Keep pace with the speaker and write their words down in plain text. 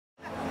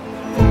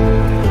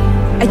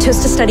I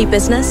chose to study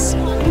business,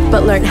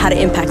 but learned how to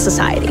impact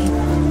society.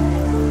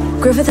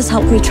 Griffith has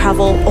helped me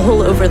travel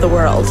all over the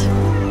world.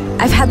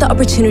 I've had the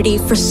opportunity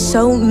for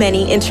so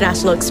many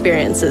international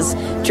experiences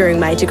during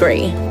my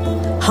degree.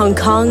 Hong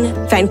Kong,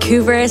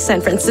 Vancouver,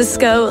 San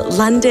Francisco,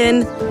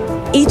 London.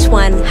 Each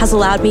one has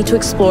allowed me to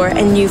explore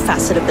a new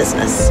facet of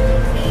business.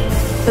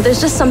 But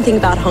there's just something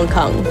about Hong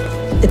Kong.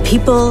 The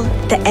people,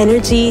 the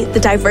energy,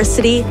 the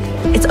diversity,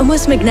 it's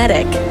almost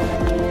magnetic.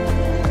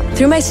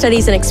 Through my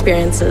studies and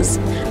experiences,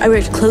 I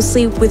worked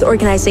closely with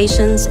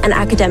organizations and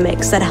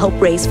academics that help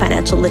raise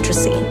financial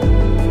literacy.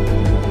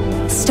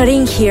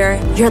 Studying here,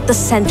 you're at the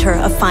center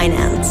of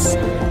finance.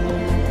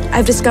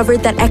 I've discovered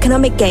that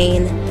economic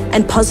gain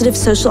and positive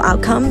social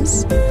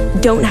outcomes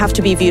don't have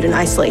to be viewed in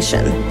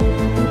isolation.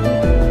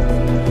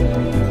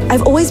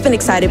 I've always been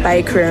excited by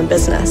a career in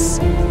business,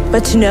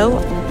 but to know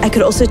I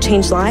could also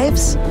change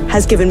lives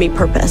has given me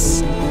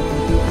purpose.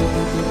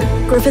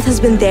 Griffith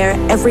has been there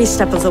every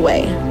step of the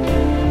way.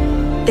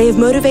 They have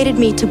motivated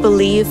me to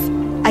believe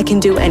I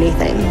can do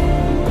anything.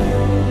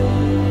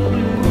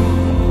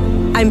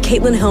 I'm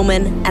Caitlin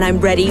Hillman, and I'm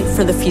ready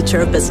for the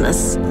future of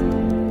business.